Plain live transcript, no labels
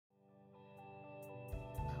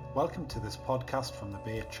Welcome to this podcast from the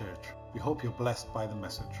Bay Church. We hope you're blessed by the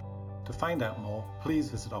message. To find out more, please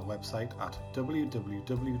visit our website at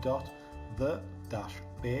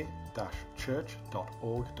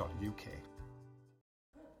www.the-bay-church.org.uk.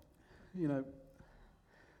 You know,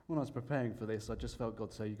 when I was preparing for this, I just felt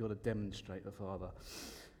God say, you've got to demonstrate the Father.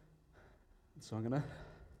 So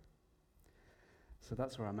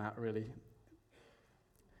that's where I'm at, really.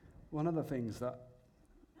 One of the things that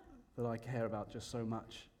I care about just so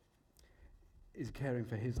much is caring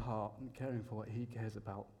for his heart and caring for what he cares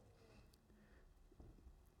about.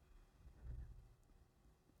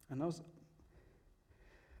 And as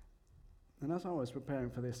I was preparing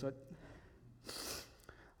for this,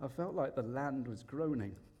 I felt like the land was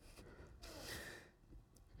groaning.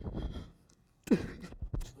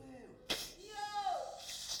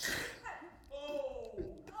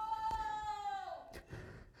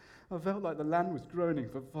 I felt like the land was groaning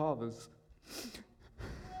for fathers.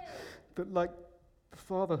 That like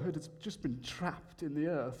fatherhood has just been trapped in the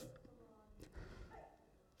earth.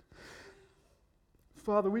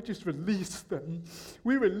 Father, we just release them.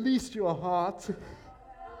 We release your heart.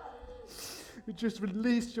 We just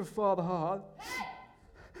release your father heart.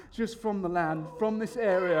 Just from the land, from this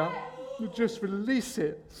area. You just release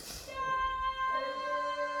it.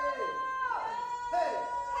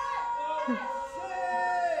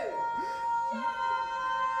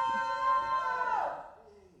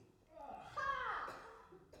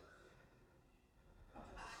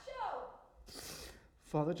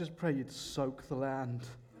 Father, just pray you'd soak the land.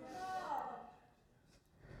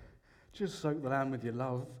 Just soak the land with your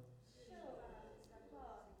love.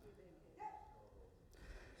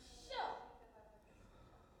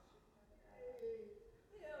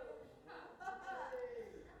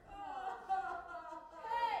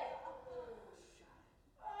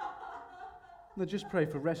 Now just pray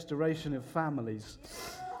for restoration of families.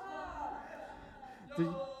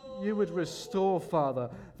 That you would restore, Father,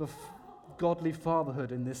 the godly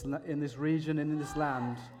fatherhood in this region and in this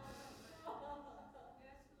land.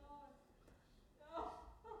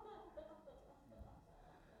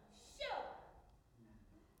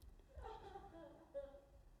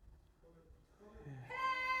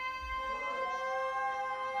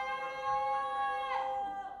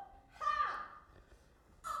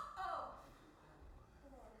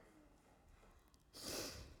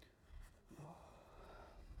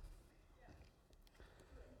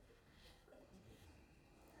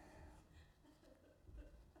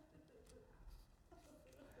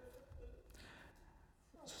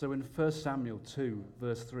 So in 1 Samuel 2,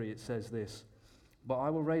 verse 3, it says this, "But I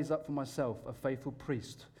will raise up for myself a faithful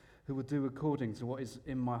priest who will do according to what is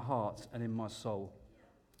in my heart and in my soul."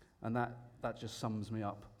 And that just sums me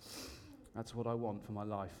up. That's what I want for my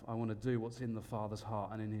life. I want to do what's in the Father's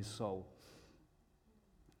heart and in his soul.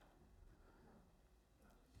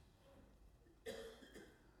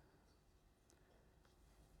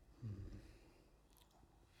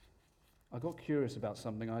 I got curious about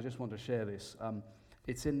something. I just want to share this.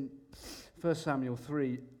 It's in 1 Samuel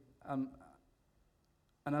 3, and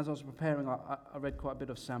as I was preparing, I read quite a bit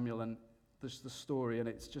of Samuel and the story, and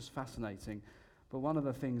it's just fascinating. But one of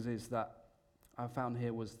the things is that I found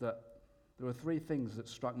here was that there were three things that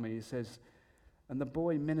struck me. It says, "And the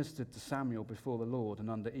boy ministered to Samuel before the Lord and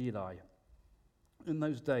under Eli. In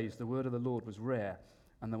those days, the word of the Lord was rare,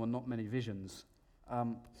 and there were not many visions."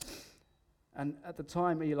 And at the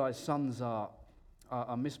time, Eli's sons are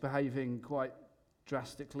misbehaving quite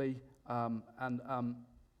drastically, and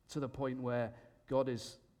to the point where God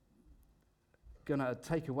is going to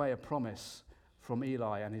take away a promise from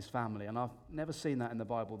Eli and his family. And I've never seen that in the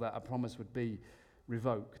Bible, that a promise would be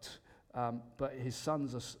revoked. But his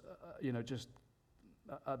sons are, they're just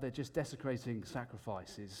desecrating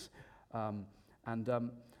sacrifices. And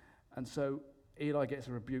so Eli gets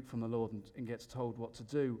a rebuke from the Lord and gets told what to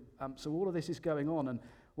do. So all of this is going on. And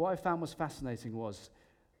what I found was fascinating was,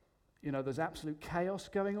 there's absolute chaos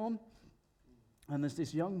going on, and there's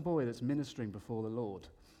this young boy that's ministering before the Lord.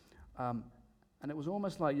 And it was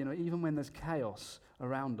almost like, even when there's chaos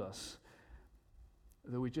around us,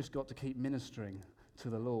 that we just got to keep ministering to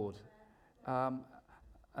the Lord. And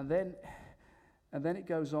then it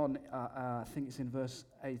goes on, I think it's in verse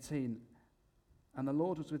 18, "And the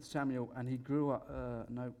Lord was with Samuel, and he grew up."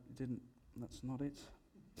 No, it didn't. That's not it.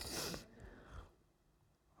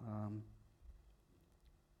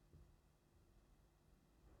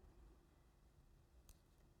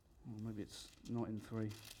 Or maybe it's not in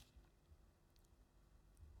 3.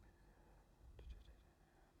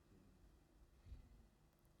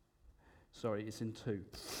 Sorry, it's in 2.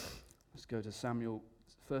 Let's go to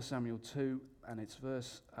 1 Samuel 2, and it's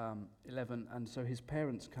verse 11. And so his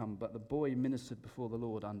parents come, but the boy ministered before the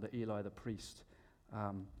Lord under Eli the priest.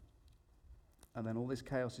 And then all this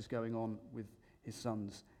chaos is going on with his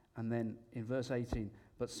sons. And then in verse 18,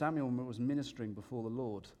 but Samuel was ministering before the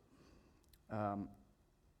Lord. And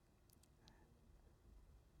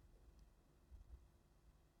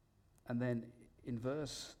then in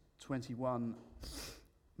verse 21,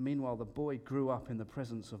 meanwhile the boy grew up in the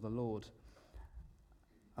presence of the Lord.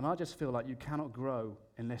 And I just feel like you cannot grow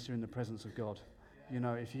unless you're in the presence of God. You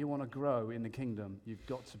know, if you want to grow in the kingdom, you've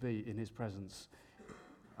got to be in his presence.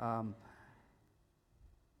 But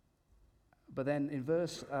then in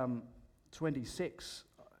verse 26,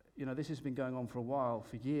 you know, this has been going on for a while,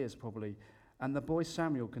 for years probably, and the boy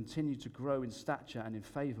Samuel continued to grow in stature and in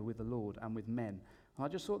favor with the Lord and with men. And I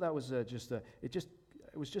just thought that was it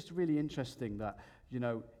was just really interesting that, you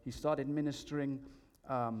know, he started ministering,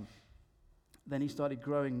 then he started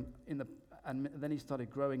growing in the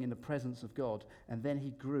presence of God, and then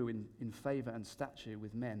he grew in favor and stature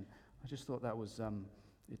with men. I just thought that was I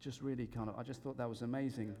just thought that was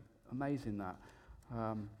amazing that.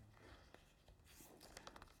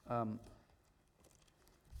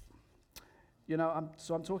 You know, I'm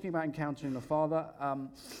talking about encountering the Father.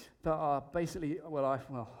 There are basically,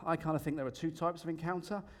 I kind of think there are two types of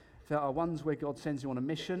encounter. There are ones where God sends you on a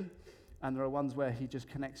mission, and there are ones where he just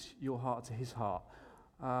connects your heart to his heart.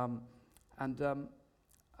 And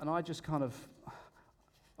I just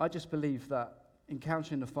believe that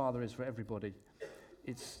encountering the Father is for everybody.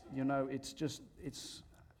 It's, you know, and it's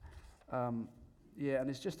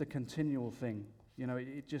just a continual thing. You know,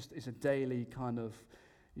 it's a daily kind of,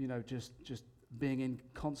 you know, just being in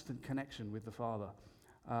constant connection with the Father.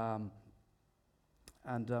 I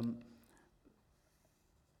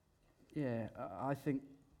think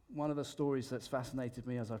one of the stories that's fascinated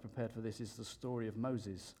me as I prepared for this is the story of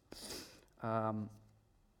Moses. I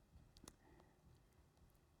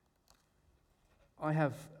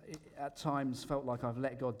have at times felt like I've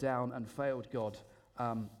let God down and failed God,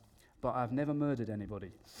 but I've never murdered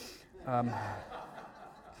anybody.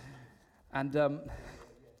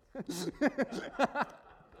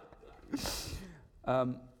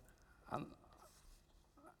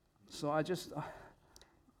 So I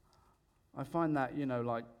find that, you know,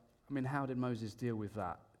 like, I mean, how did Moses deal with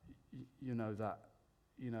that? Because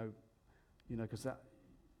that,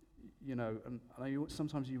 you know, and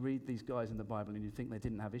sometimes you read these guys in the Bible and you think they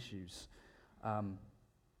didn't have issues,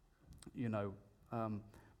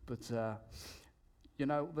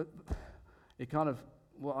 it kind of,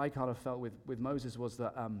 what I kind of felt with Moses was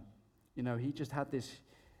that, you know, he just had this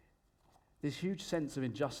huge sense of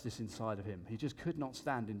injustice inside of him. He just could not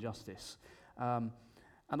stand injustice. And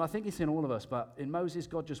I think it's in all of us, but in Moses,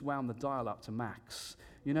 God just wound the dial up to max.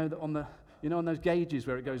 You know, on those gauges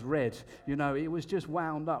where it goes red, you know, it was just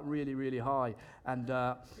wound up really, really high. And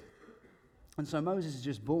so Moses is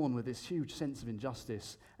just born with this huge sense of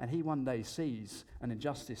injustice, and he one day sees an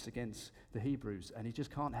injustice against the Hebrews, and he just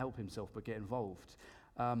can't help himself but get involved.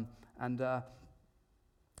 And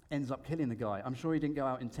ends up killing the guy. I'm sure he didn't go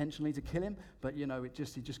out intentionally to kill him, but, you know, he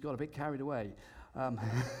just got a bit carried away.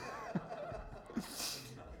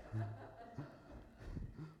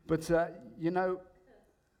 But, you know,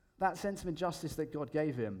 that sense of injustice that God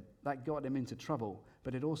gave him, that got him into trouble,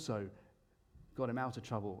 but it also got him out of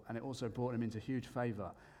trouble, and it also brought him into huge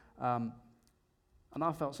favor. And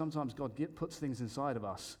I felt sometimes God puts things inside of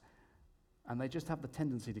us, and they just have the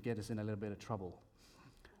tendency to get us in a little bit of trouble.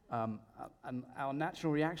 And our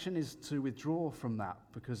natural reaction is to withdraw from that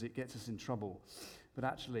because it gets us in trouble. But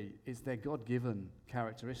actually, it's their God-given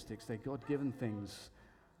characteristics, their God-given things.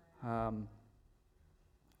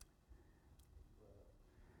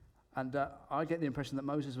 And I get the impression that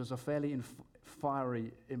Moses was a fairly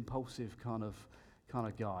fiery, impulsive kind of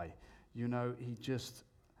guy. You know, he just...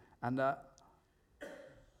 And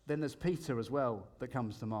then there's Peter as well that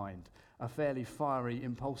comes to mind, a fairly fiery,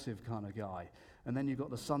 impulsive kind of guy. And then you've got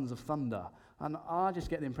the sons of thunder. And I just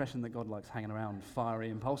get the impression that God likes hanging around fiery,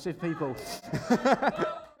 impulsive people.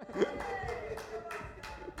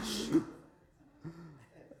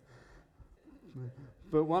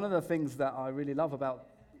 But one of the things that I really love about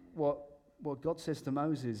what God says to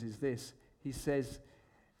Moses is this. He says,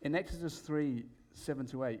 in Exodus 3,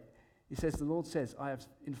 7-8, he says, the Lord says, I have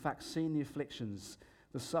in fact seen the afflictions,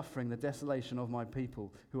 the suffering, the desolation of my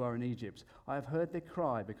people who are in Egypt. I have heard their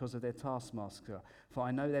cry because of their taskmaster, for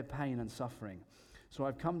I know their pain and suffering. So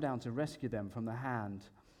I've come down to rescue them from the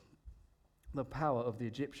power of the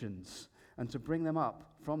Egyptians, and to bring them up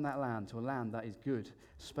from that land to a land that is good,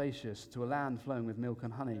 spacious, to a land flowing with milk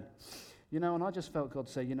and honey. You know, and I just felt God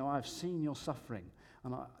say, you know, I've seen your suffering.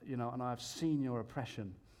 and and I've seen your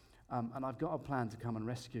oppression, and I've got a plan to come and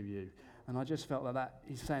rescue you. And I just felt that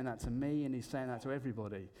he's saying that to me, and he's saying that to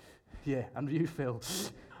everybody. Yeah, and you, Phil.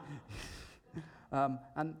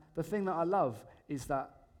 And the thing that I love is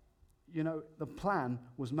that, the plan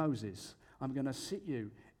was Moses. I'm going to sit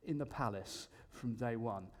you in the palace from day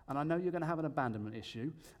one. And I know you're going to have an abandonment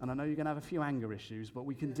issue, and I know you're going to have a few anger issues, but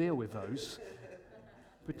we can deal with those.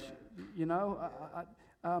 But, and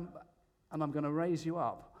I'm going to raise you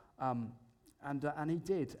up. And he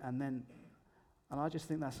did. And I just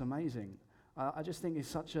think that's amazing. I just think it's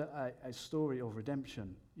such a story of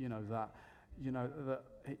redemption, that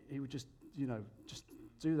he would just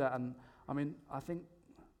do that. And, I think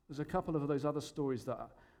there's a couple of those other stories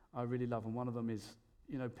that I really love, and one of them is,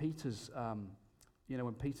 Peter's,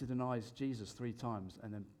 when Peter denies Jesus 3 times,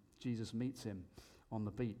 and then Jesus meets him on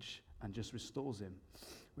the beach and just restores him,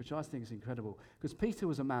 which I think is incredible. Because Peter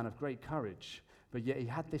was a man of great courage, but yet he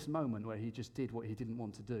had this moment where he just did what he didn't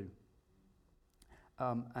want to do.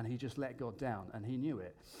 And he just let God down, and he knew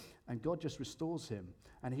it. And God just restores him.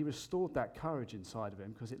 And he restored that courage inside of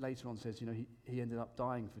him, because it later on says, he ended up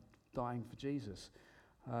dying for Jesus.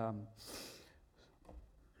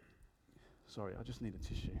 Sorry, I just need a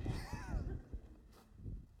tissue.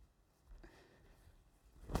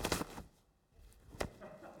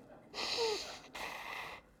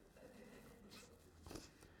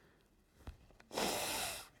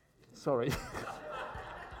 Sorry.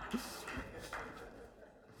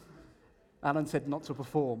 Alan said not to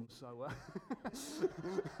perform, so...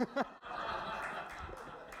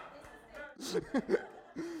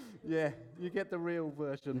 Yeah, you get the real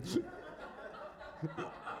version.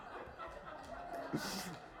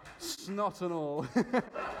 Snot and all.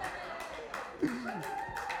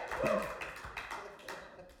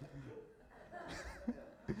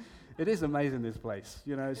 It is amazing, this place.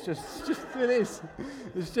 It's just it is.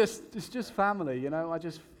 It's just family.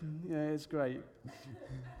 It's great.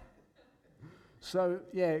 So,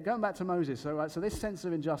 going back to Moses. So this sense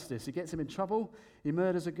of injustice, it gets him in trouble. He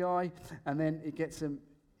murders a guy, and then it gets him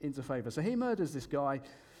into favor. So he murders this guy.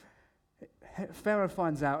 Pharaoh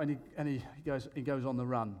finds out, and he goes on the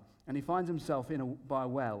run, and he finds himself by a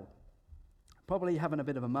well, probably having a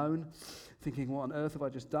bit of a moan, thinking, "What on earth have I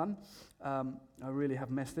just done? I really have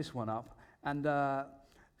messed this one up." And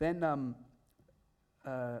then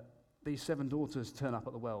these 7 daughters turn up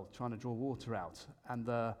at the well, trying to draw water out, and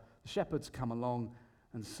the shepherds come along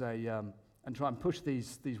and say, and try and push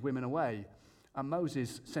these women away. And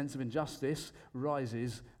Moses' sense of injustice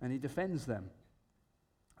rises, and he defends them.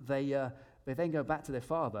 They then go back to their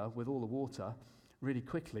father with all the water really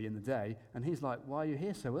quickly in the day, and he's like, "Why are you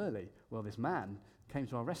here so early?" "Well, this man came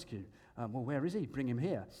to our rescue." "Well, where is he? Bring him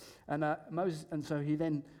here." And so he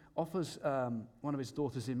then offers one of his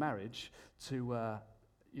daughters in marriage to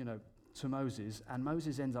Moses, and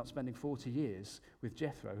Moses ends up spending 40 years with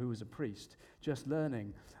Jethro, who was a priest, just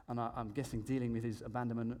learning, and I'm guessing dealing with his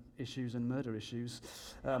abandonment issues and murder issues,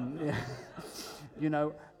 and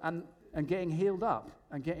getting healed up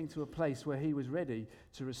and getting to a place where he was ready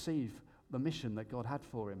to receive the mission that God had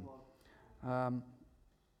for him.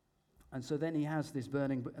 And so then he has this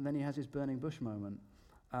burning bush moment.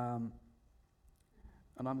 And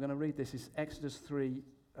I'm going to read this. It's Exodus 3,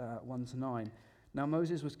 1-9. Now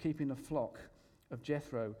Moses was keeping the flock of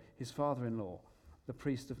Jethro, his father-in-law, the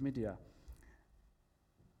priest of Midian.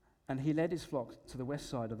 And he led his flock to the west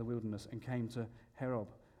side of the wilderness and came to Horeb,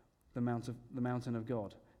 the mountain of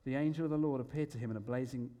God. The angel of the Lord appeared to him in a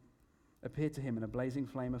blazing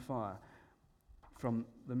flame of fire from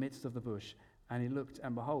the midst of the bush. And he looked,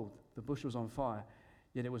 and behold, the bush was on fire,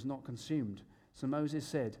 yet it was not consumed. So Moses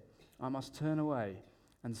said, "I must turn away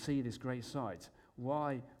and see this great sight,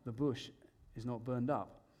 why the bush is not burned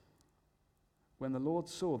up." When the Lord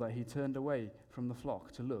saw that he turned away from the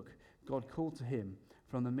flock to look, God called to him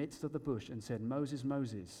from the midst of the bush and said, "Moses,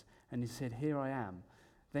 Moses." And he said, "Here I am."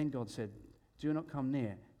 Then God said, "Do not come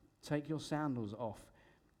near. Take your sandals off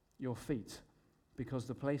your feet, because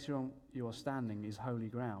the place you are standing is holy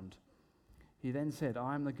ground." He then said,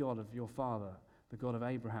 "I am the God of your father, the God of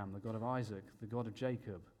Abraham, the God of Isaac, the God of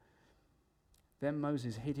Jacob." Then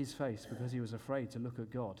Moses hid his face because he was afraid to look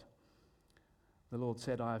at God. The Lord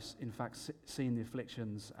said, "I have in fact seen the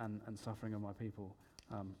afflictions and suffering of my people."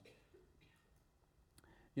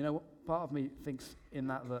 Part of me thinks in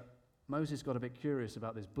that Moses got a bit curious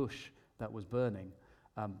about this bush that was burning,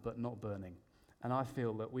 but not burning. And I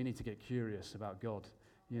feel that we need to get curious about God.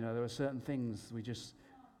 There are certain things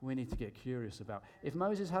we need to get curious about. If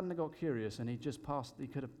Moses hadn't got curious and he just passed,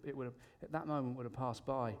 at that moment would have passed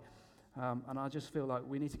by. And I just feel like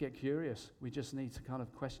we need to get curious. We just need to kind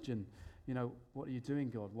of question what are you doing,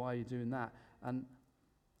 God? Why are you doing that? And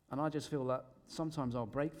I just feel that sometimes our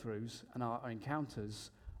breakthroughs and our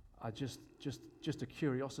encounters are just a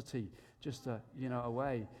curiosity, just a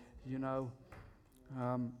way,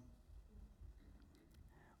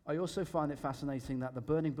 I also find it fascinating that the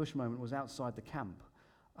burning bush moment was outside the camp.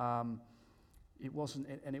 It wasn't,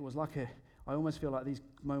 and it was like I almost feel like these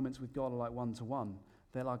moments with God are like one-to-one.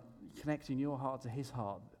 They're like connecting your heart to his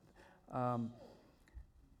heart.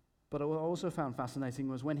 But what I also found fascinating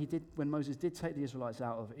was when Moses did take the Israelites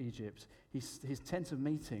out of Egypt, his tent of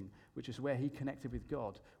meeting, which is where he connected with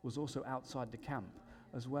God, was also outside the camp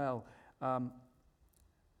as well. I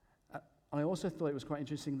also thought it was quite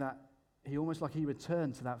interesting that he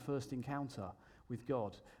returned to that first encounter with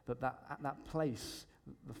God, that place,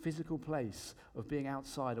 the physical place of being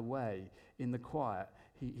outside, away, in the quiet,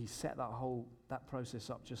 he set that process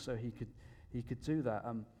up just so he could do that.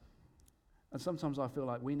 And sometimes I feel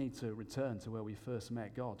like we need to return to where we first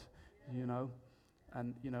met God,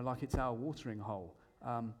 and like it's our watering hole.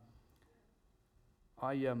 I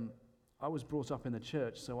was brought up in the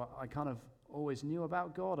church, so I kind of always knew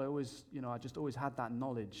about God. I just always had that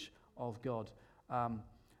knowledge of God.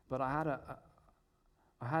 But I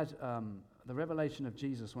had the revelation of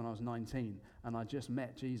Jesus when I was 19, and I just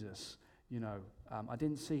met Jesus. I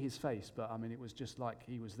didn't see his face, but it was just like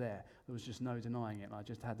he was there. There was just no denying it. And I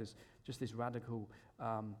just had this radical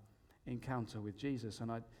encounter with Jesus.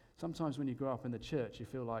 And sometimes when you grow up in the church, you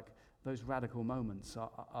feel like those radical moments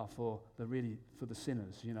are for the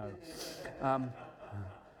sinners,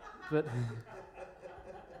 but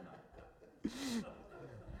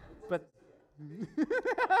but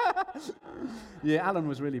yeah, Alan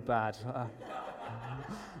was really bad.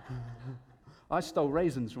 I stole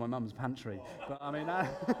raisins from my mum's pantry, but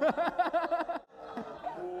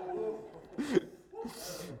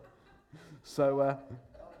so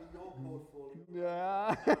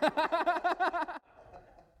yeah.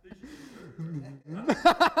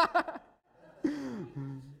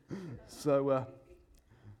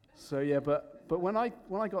 So yeah, but when I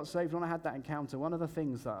got saved, when I had that encounter, one of the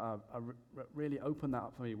things that really opened that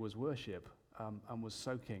up for me was worship, and was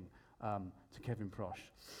soaking to Kevin Prosh,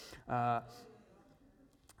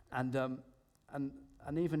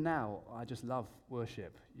 and even now I just love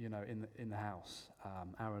worship, in the house.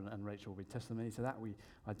 Aaron and Rachel will be testimony to that.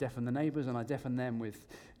 I deafen the neighbours and I deafen them with,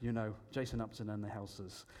 Jason Upton and the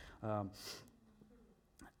Helsers.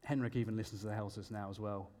 Henrik even listens to the Helsers now as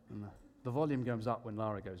well. And the volume goes up when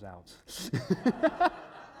Lara goes out.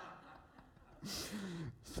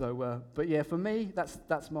 So, but yeah, for me,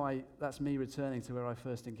 that's me returning to where I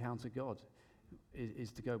first encountered God,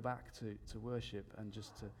 is to go back to worship and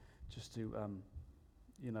just to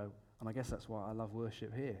and I guess that's why I love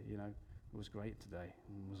worship here. It was great today.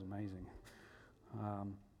 It was amazing.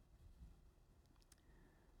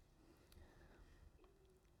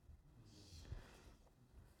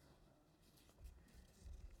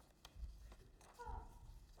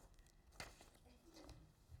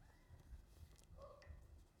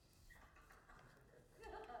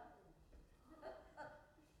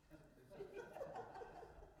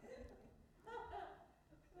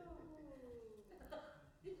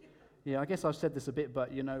 Yeah, I guess I've said this a bit,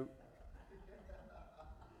 but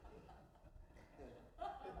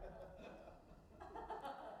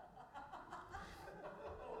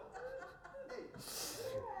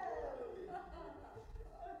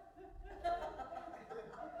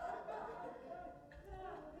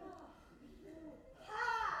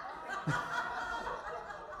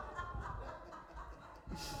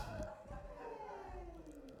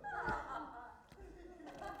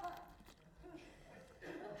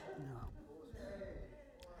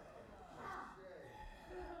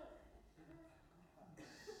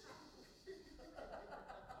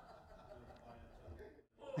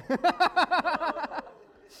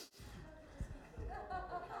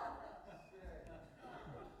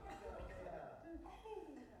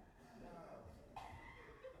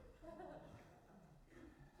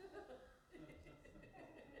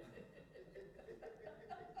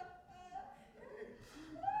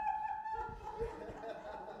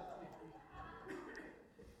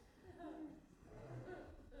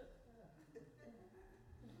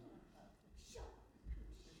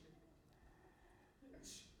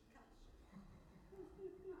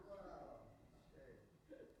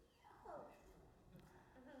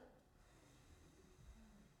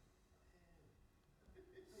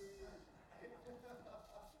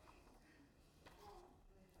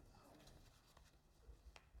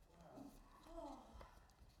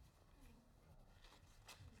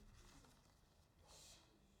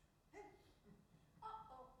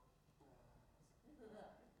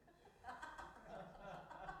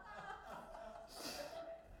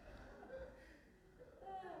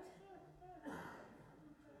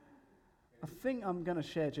I think I'm going to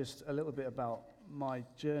share just a little bit about my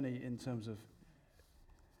journey in terms of,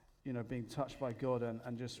 being touched by God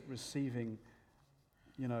and just receiving,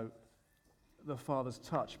 the Father's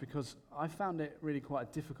touch, because I found it really quite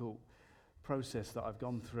a difficult process that I've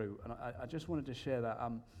gone through, and I just wanted to share that.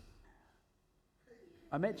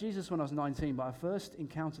 I met Jesus when I was 19, but I first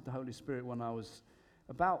encountered the Holy Spirit when I was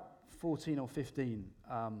about 14 or 15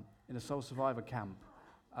 in a soul survivor camp.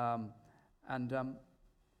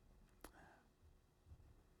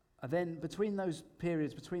 And then between those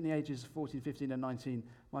periods, between the ages of 14, 15 and 19,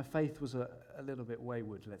 my faith was a little bit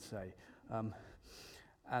wayward, let's say.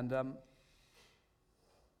 And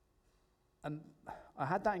I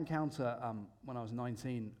had that encounter when I was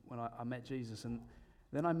 19, when I met Jesus, and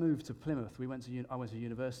then I moved to Plymouth. I went to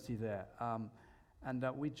university there, and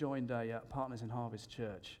we joined a Partners in Harvest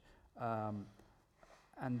church.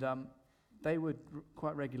 They would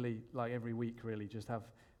quite regularly, like every week really, just have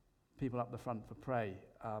people up the front for pray.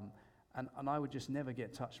 And I would just never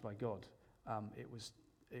get touched by God. It was,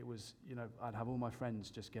 I'd have all my friends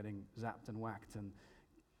just getting zapped and whacked and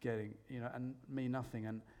getting, and me nothing.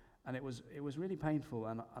 And it was really painful,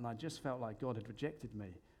 and I just felt like God had rejected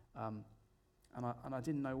me. And I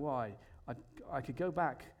didn't know why. I could go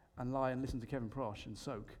back and lie and listen to Kevin Prosh and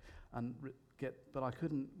soak but I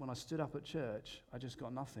couldn't. When I stood up at church, I just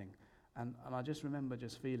got nothing. And I just remember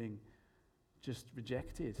just feeling just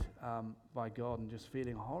rejected by God and just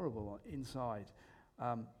feeling horrible inside.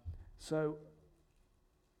 So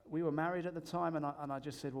we were married at the time, and I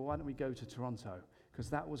just said, well, why don't we go to Toronto?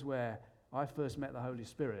 Because that was where I first met the Holy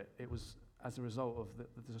Spirit. It was as a result of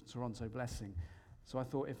the Toronto blessing. So I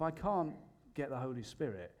thought, if I can't get the Holy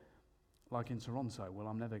Spirit, like in Toronto, well,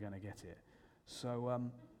 I'm never going to get it.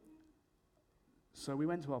 So we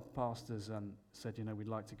went to our pastors and said, we'd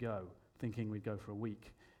like to go, thinking we'd go for a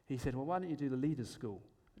week. He said, well, why don't you do the leaders' school?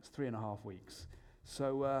 It's 3.5 weeks.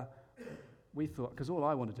 So we thought, because all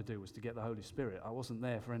I wanted to do was to get the Holy Spirit. I wasn't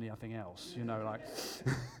there for anything else,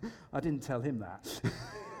 I didn't tell him that.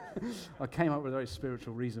 I came up with a very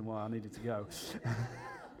spiritual reason why I needed to go.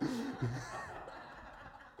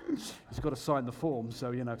 He's got to sign the form,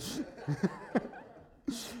 so,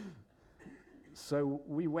 So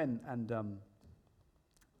we went, and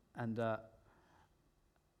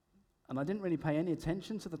I didn't really pay any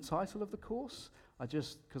attention to the title of the course. I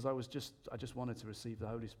just wanted to receive the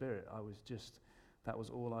Holy Spirit. That was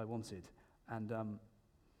all I wanted. And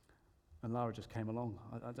Lara just came along.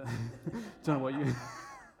 I don't know what you...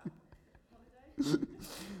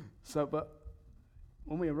 But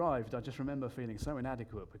when we arrived, I just remember feeling so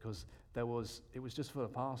inadequate, because it was just full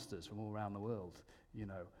of pastors from all around the world,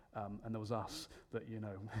 and there was us that,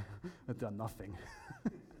 had done nothing.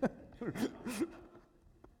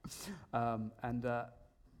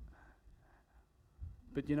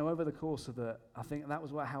 But over the course of I think that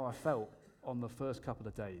was how I felt on the first couple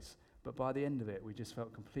of days. But by the end of it, we just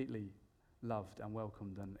felt completely loved and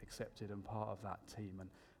welcomed and accepted and part of that team and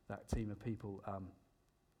that team of people.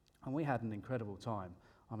 And we had an incredible time.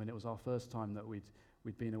 I mean, it was our first time that we'd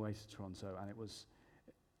been away to Toronto, and it was,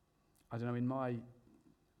 I don't know,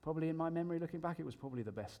 probably in my memory looking back, it was probably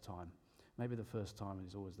the best time. Maybe the first time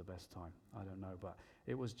is always the best time. I don't know, but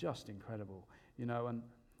it was just incredible, and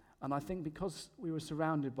I think because we were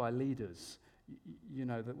surrounded by leaders,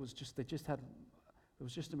 there was just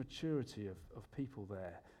a maturity of people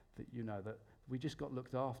there that we just got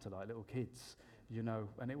looked after like little kids,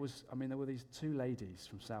 and it was, there were these 2 ladies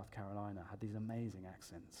from South Carolina, had these amazing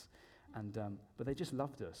accents, and but they just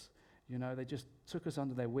loved us, they just took us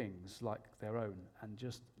under their wings like their own and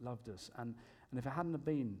just loved us, and if it hadn't have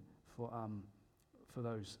been for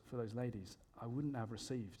those ladies, I wouldn't have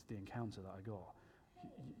received the encounter that I got,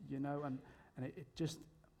 and it just,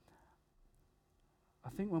 I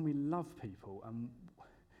think when we love people and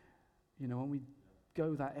when we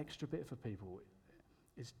go that extra bit for people,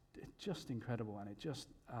 it's just incredible, and it just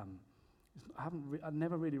I've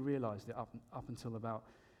never really realised it up until about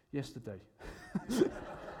yesterday.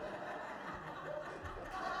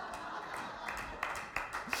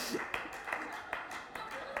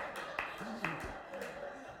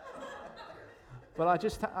 But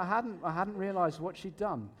I hadn't realised what she'd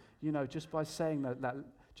done, just by saying that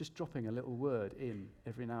just dropping a little word in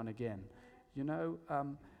every now and again,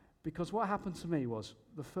 because what happened to me was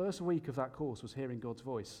the first week of that course was hearing God's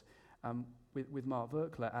voice with Mark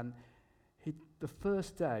Verkler, and the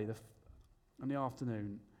first day in the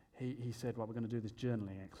afternoon he said, well, we're going to do this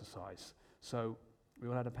journaling exercise. So we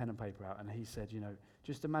all had a pen and paper out, and he said,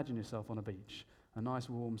 just imagine yourself on a beach, a nice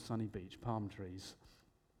warm sunny beach, palm trees,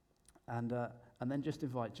 and then just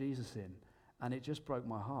invite Jesus in, and it just broke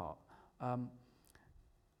my heart.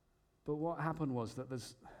 But but what happened was that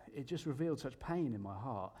it just revealed such pain in my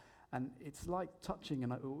heart. And it's like touching,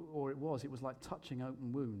 or it was like touching an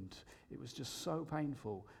open wound. It was just so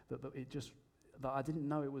painful that I didn't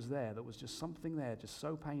know it was there. There was just something there, just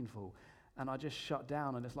so painful. And I just shut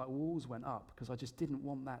down, and it's like walls went up because I just didn't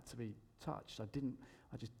want that to be touched. I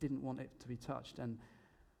just didn't want it to be touched. And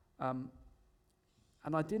I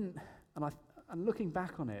didn't, and looking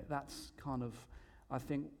back on it, that's kind of, I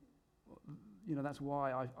think, that's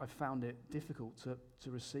why I found it difficult to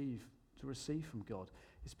receive from God.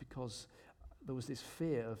 It's because there was this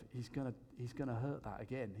fear of he's gonna hurt that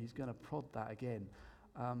again. He's gonna prod that again.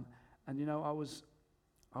 And I was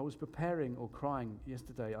preparing or crying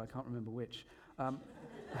yesterday. I can't remember which. And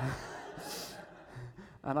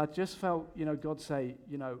I just felt God say,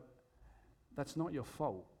 that's not your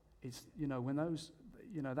fault. It's when those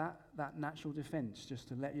that natural defense just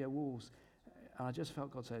to let your walls. And I just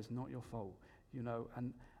felt God say it's not your fault.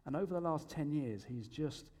 And over the last 10 years, He's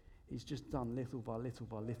just done little by little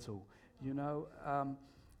by little,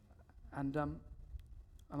 and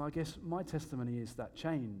I guess my testimony is that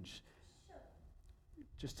change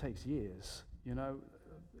just takes years,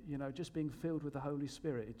 just being filled with the Holy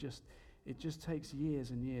Spirit. It just takes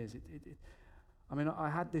years and years. I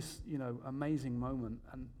had this, amazing moment,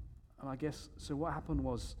 and I guess so. What happened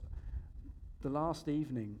was, the last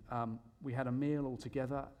evening we had a meal all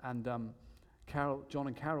together, and John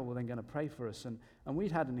and Carol were then going to pray for us, and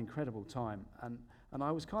we'd had an incredible time, and I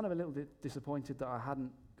was kind of a little bit disappointed that I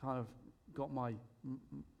hadn't kind of got I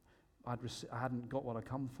hadn't got what I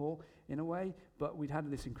come for in a way, but we'd had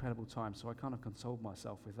this incredible time, so I kind of consoled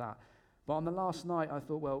myself with that. But on the last night, I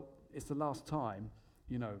thought, well, it's the last time,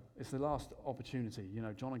 it's the last opportunity.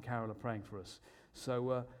 John and Carol are praying for us,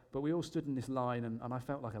 so but we all stood in this line, and I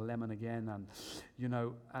felt like a lemon again, and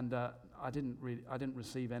I didn't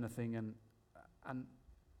receive anything, and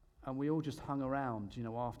we all just hung around,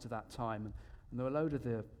 after that time, and there were a load of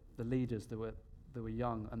the leaders that were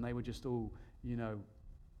young, and they were just all,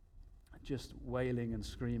 just wailing and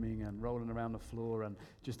screaming and rolling around the floor and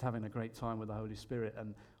just having a great time with the Holy Spirit.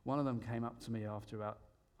 And one of them came up to me after a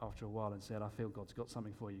while and said, "I feel God's got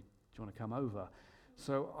something for you. Do you want to come over?"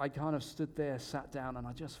 So I kind of stood there, sat down, and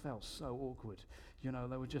I just felt so awkward. They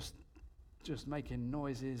were just making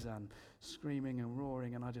noises and screaming and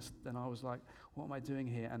roaring, and I was like, what am I doing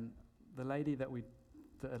here? And the lady that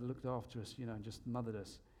had looked after us, and just mothered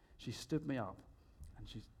us, she stood me up, and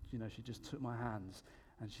she just took my hands,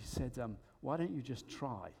 and she said, why don't you just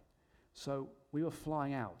try? So we were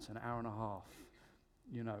flying out an hour and a half,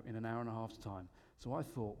 in an hour and a half's time. So I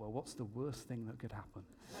thought, well, what's the worst thing that could happen?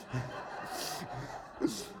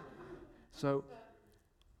 So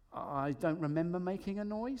I don't remember making a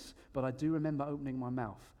noise, but I do remember opening my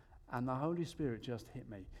mouth, and the Holy Spirit just hit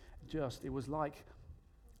me. It was like,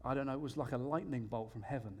 I don't know, it was like a lightning bolt from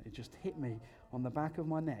heaven. It just hit me on the back of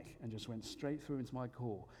my neck and just went straight through into my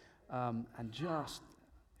core.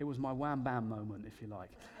 It was my wham bam moment, if you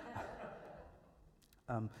like.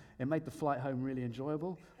 It made the flight home really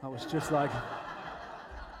enjoyable. I was just like,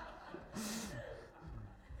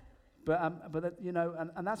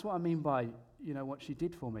 and that's what I mean by, what she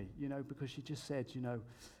did for me, because she just said,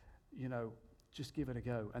 just give it a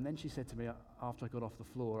go. And then she said to me after I got off the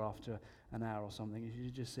floor after an hour or something, she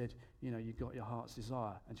just said, you got your heart's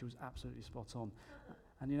desire. And she was absolutely spot on.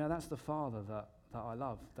 And, that's the Father that I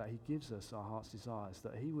love, that He gives us our heart's desires,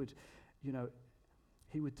 that He would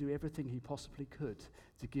do everything He possibly could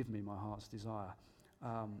to give me my heart's desire.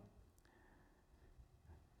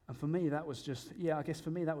 And for me, that was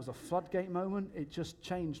that was a floodgate moment. It just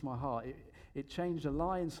changed my heart. It changed a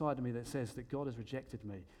lie inside of me that says that God has rejected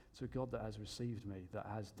me to a God that has received me, that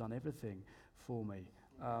has done everything for me.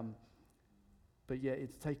 But yeah,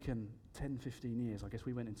 it's taken 10, 15 years. I guess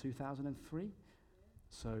we went in 2003,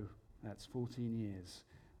 so that's 14 years.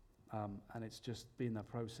 And it's just been the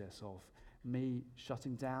process of me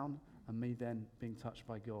shutting down and me then being touched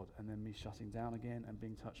by God, and then me shutting down again and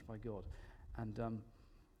being touched by God. And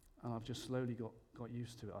I've just slowly got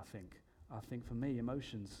used to it, I think. I think for me,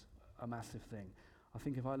 emotions are a massive thing. I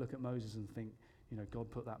think if I look at Moses and think,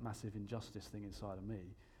 God put that massive injustice thing inside of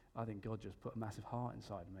me, I think God just put a massive heart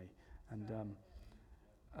inside of me. And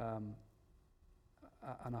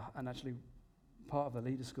actually, part of the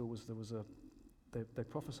leader school was they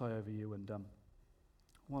prophesy over you, and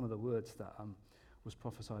one of the words that was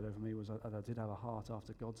prophesied over me was that I did have a heart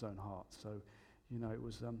after God's own heart. So, it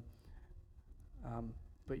was.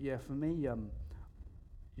 But yeah, for me,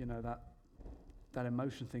 that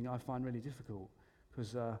emotion thing I find really difficult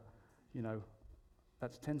because,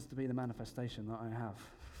 that tends to be the manifestation that I have.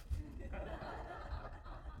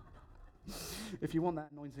 If you want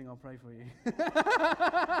that anointing, I'll pray for you.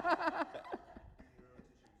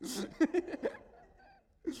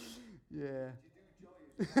 Yeah.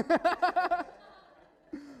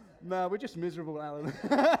 No, we're just miserable, Alan.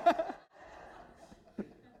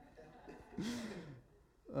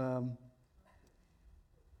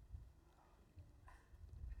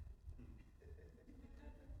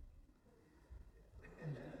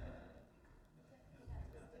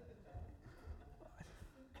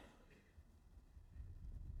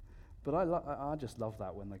 But I just love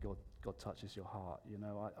that when God touches your heart. You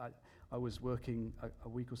know, I was working a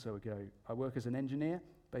week or so ago. I work as an engineer,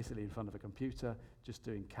 basically in front of a computer, just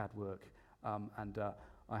doing CAD work. And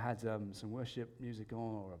I had some worship music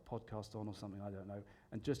on or a podcast on or something, I don't know.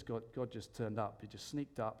 And God just turned up. He just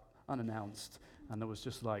sneaked up, unannounced, and it was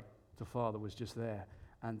just like the Father was just there.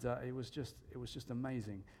 And it was just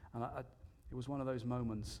amazing. And it was one of those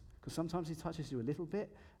moments, because sometimes he touches you a little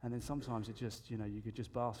bit, and then sometimes it just, you know, you could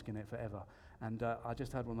just bask in it forever. And I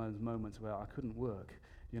just had one of those moments where I couldn't work.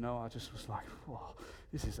 You know, I just was like, whoa,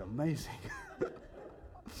 this is amazing.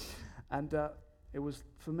 And it was,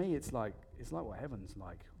 for me, it's like what heaven's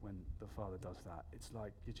like when the Father does that. It's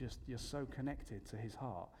like you're so connected to his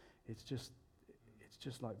heart. It's just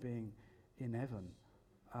like being in heaven.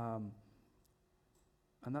 And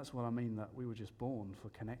that's what I mean, that we were just born for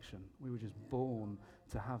connection. We were just born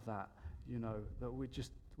to have that, you know, that we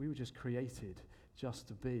were just created just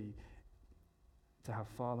to have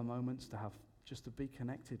Father moments, just to be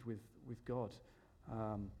connected with God.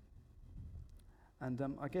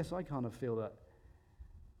 I guess I kind of feel that,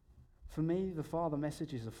 for me, the Father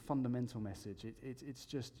message is a fundamental message. It's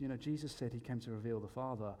just, you know, Jesus said he came to reveal the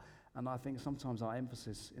Father, and I think sometimes our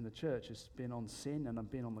emphasis in the church has been on sin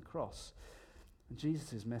and been on the cross. And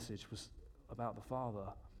Jesus' message was about the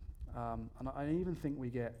Father. And I even think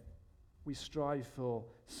we strive for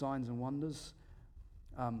signs and wonders.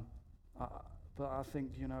 But I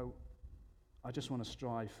think, you know, I just want to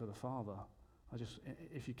strive for the Father.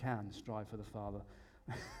 If you can, strive for the Father.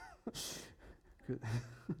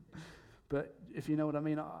 But if you know what I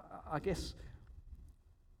mean, I guess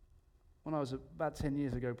when I was about 10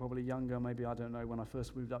 years ago, probably younger, maybe, I don't know, when I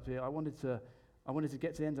first moved up here, I wanted to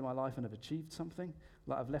get to the end of my life and have achieved something,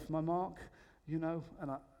 like I've left my mark, you know,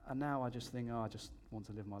 and now I just think, I just want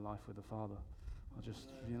to live my life with the Father. I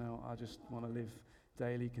just want to live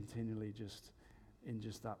daily, continually, just in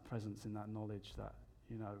just that presence, in that knowledge that,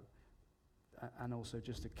 you know, and also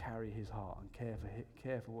just to carry his heart and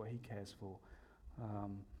care for what he cares for.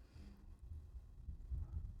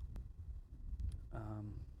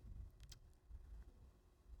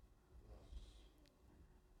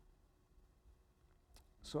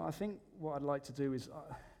 So I think what I'd like to do is,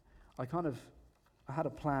 I had a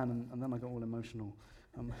plan and then I got all emotional.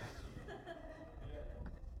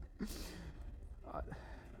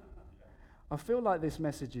 I feel like this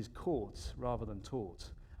message is caught rather than taught.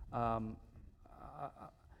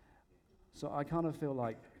 So I kind of feel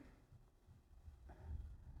like,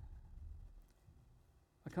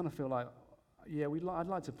 yeah, I'd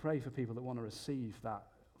like to pray for people that want to receive that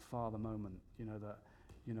Father moment, that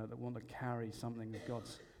want to carry something of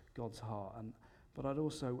God's heart. But I'd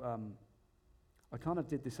also, I kind of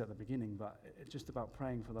did this at the beginning, but it's just about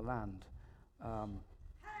praying for the land.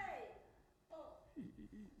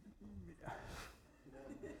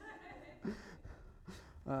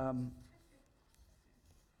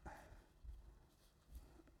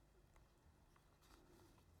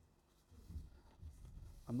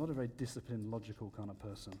 I'm not a very disciplined, logical kind of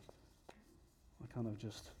person. I kind of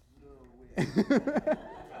just...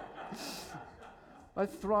 I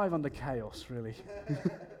thrive under chaos, really.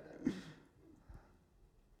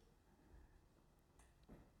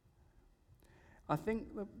 I think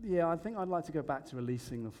I'd like to go back to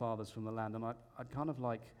releasing the fathers from the land, and I'd kind of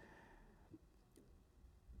like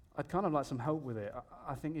some help with it.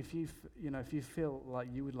 I think if you feel like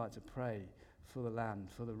you would like to pray for the land,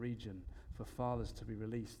 for the region, for fathers to be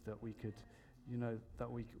released, that we could,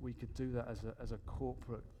 we could do that as a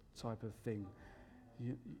corporate type of thing.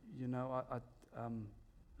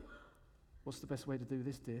 What's the best way to do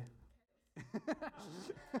this, dear?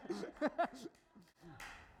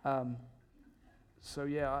 So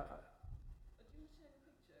yeah.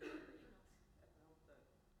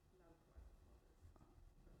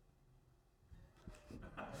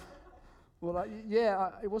 Well,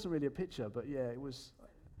 it wasn't really a picture, but yeah, it was.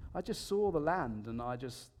 I just saw the land, and I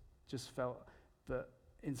just felt that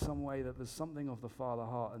in some way that there's something of the father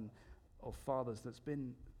heart and of fathers it's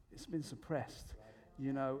been suppressed,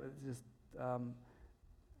 and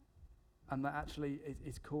that actually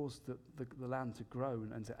it's caused the land to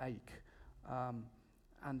groan and to ache,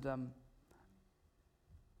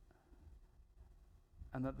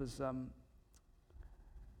 and that there's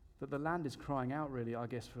that the land is crying out, really, I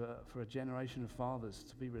guess, for a generation of fathers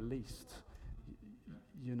to be released.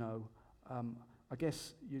 You know, I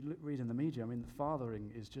guess you read in the media, I mean,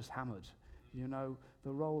 fathering is just hammered. You know,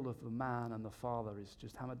 the role of the man and the father is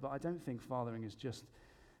just hammered. But I don't think fathering is just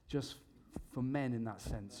for men in that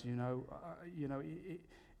sense. You know,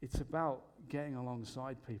 it's about getting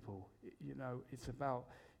alongside people. You know, it's about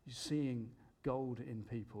seeing gold in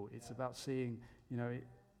people. It's about seeing,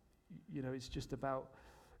 it's just about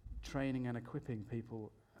training and equipping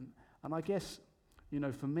people. And I guess,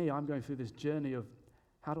 for me, I'm going through this journey of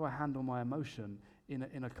how do I handle my emotion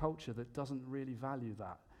in a culture that doesn't really value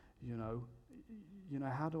that,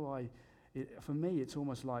 how do I, for me, it's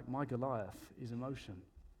almost like my Goliath is emotion,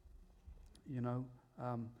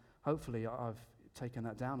 hopefully I've taken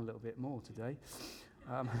that down a little bit more today.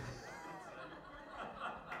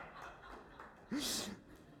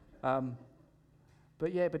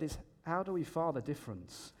 But it's how do we father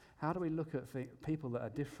difference? How do we look at people that are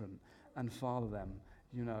different and father them,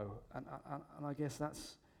 And I guess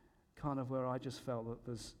that's kind of where I just felt that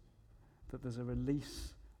there's a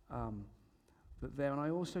release that there. And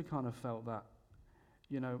I also kind of felt that,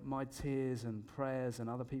 my tears and prayers and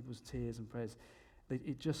other people's tears and prayers,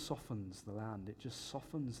 it just softens the land. It just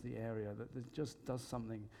softens the area. That it just does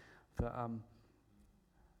something that.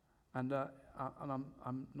 And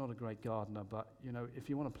I'm not a great gardener, but if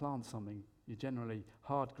you want to plant something, you generally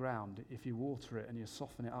hard ground. If you water it and you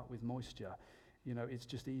soften it up with moisture, it's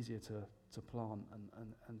just easier to plant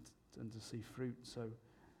and to see fruit. So,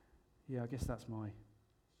 yeah, I guess that's my.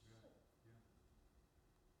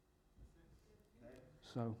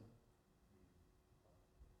 So.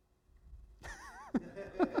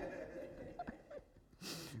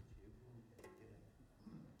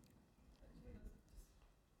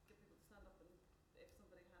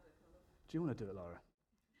 Do you want to do it, Laura?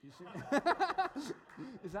 You see?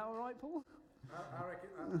 Is that all right, Paul? I reckon.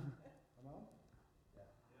 Am I on?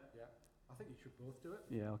 Yeah. I think you should both do it.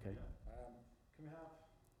 Yeah, okay. Can we have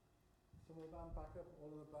some of the band back up, all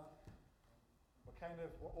of the band?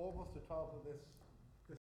 We're almost at 12 of this.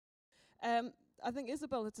 I think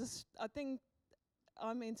Isabel,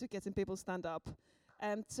 I'm into getting people to stand up.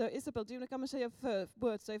 So Isabel, do you want to come and say your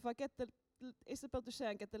words? So if I get Isabel to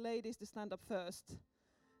share and get the ladies to stand up first,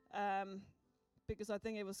 because I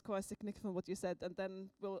think it was quite significant what you said, and then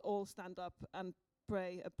we'll all stand up and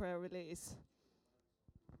pray a prayer release.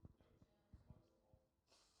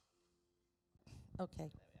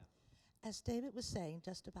 Okay. As David was saying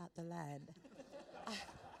just about the land,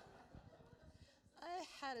 I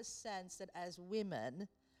had a sense that as women,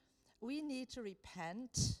 we need to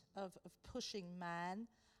repent of pushing man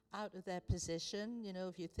out of their position.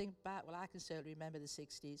 If you think back, well, I can certainly remember the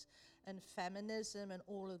 60s, and feminism and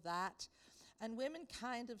all of that. And women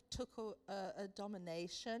kind of took a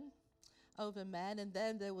domination over men, and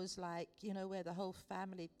then there was where the whole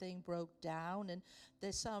family thing broke down, and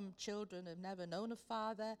there's some children have never known a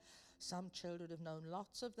father, some children have known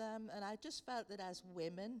lots of them, and I just felt that as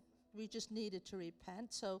women, we just needed to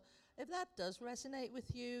repent. So if that does resonate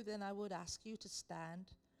with you, then I would ask you to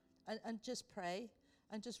stand and just pray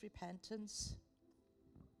and just repentance.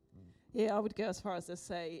 Yeah, I would go as far as to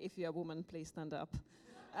say, if you're a woman, please stand up.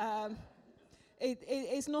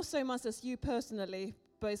 It's not so much as you personally,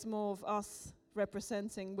 but it's more of us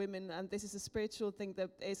representing women, and this is a spiritual thing that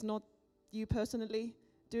it's not you personally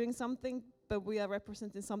doing something, but we are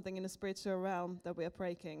representing something in the spiritual realm that we are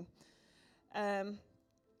breaking.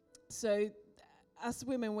 So as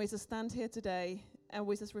women, we just stand here today and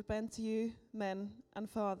we just repent to you, men and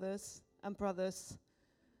fathers and brothers,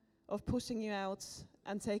 of pushing you out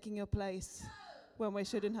and taking your place when we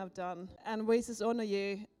shouldn't have done. And we just honor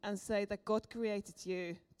you and say that God created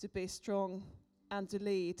you to be strong and to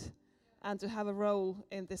lead and to have a role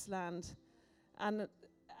in this land. And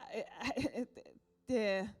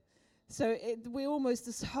so we almost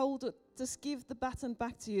just give the baton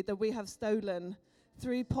back to you that we have stolen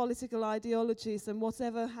through political ideologies and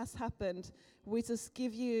whatever has happened. We just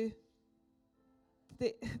give you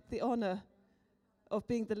the honor of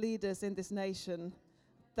being the leaders in this nation,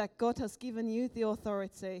 that God has given you the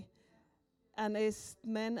authority, and it's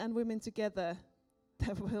men and women together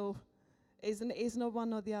that is not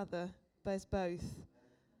one or the other, but it's both.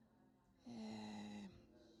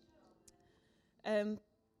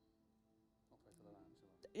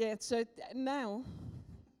 So now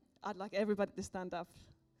I'd like everybody to stand up.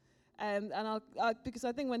 And because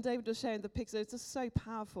I think when David was sharing the picture, it's just so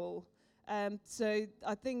powerful. So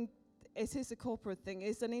I think it is a corporate thing.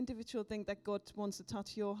 It's an individual thing that God wants to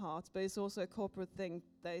touch your heart, but it's also a corporate thing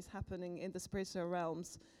that is happening in the spiritual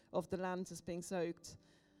realms of the land that's being soaked.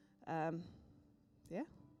 Yeah.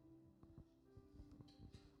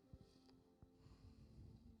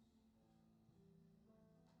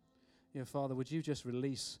 Yeah, Father, would you just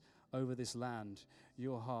release over this land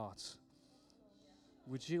your heart?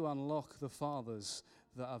 Would you unlock the fathers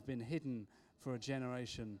that have been hidden for a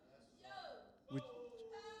generation?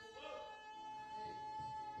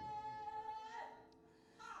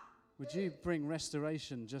 Would you bring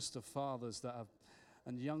restoration just to fathers that have,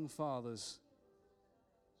 and young fathers?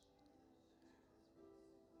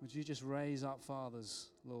 Would you just raise up fathers,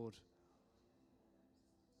 Lord?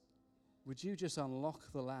 Would you just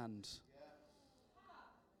unlock the land?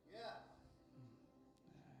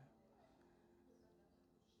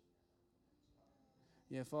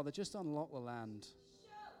 Yeah, Father, just unlock the land.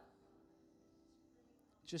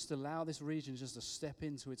 Just allow this region just to step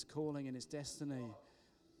into its calling and its destiny.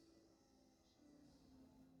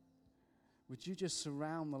 Would you just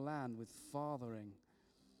surround the land with fathering?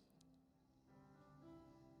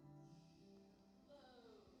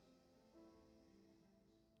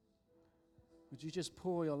 Would you just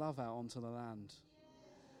pour your love out onto the land?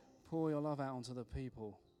 Pour your love out onto the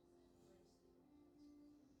people.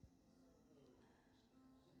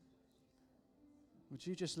 Would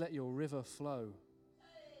you just let your river flow?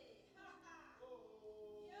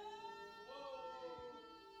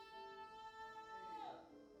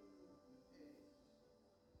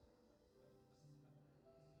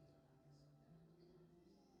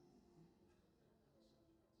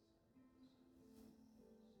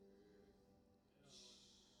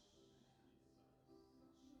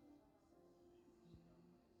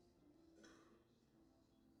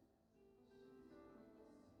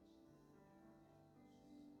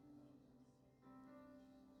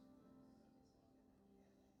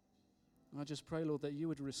 I just pray, Lord, that you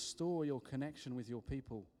would restore your connection with your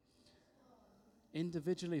people.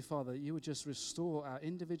 Individually, Father, you would just restore our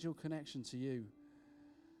individual connection to you.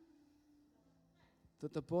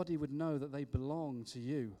 That the body would know that they belong to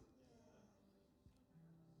you.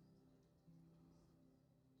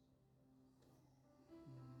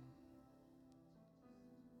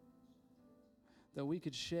 That we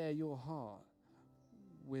could share your heart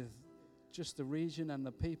with just the region and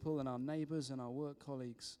the people and our neighbors and our work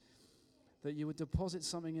colleagues. That you would deposit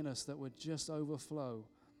something in us that would just overflow.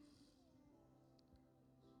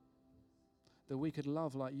 That we could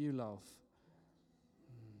love like you love.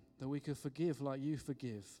 That we could forgive like you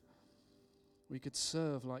forgive. We could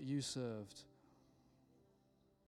serve like you served.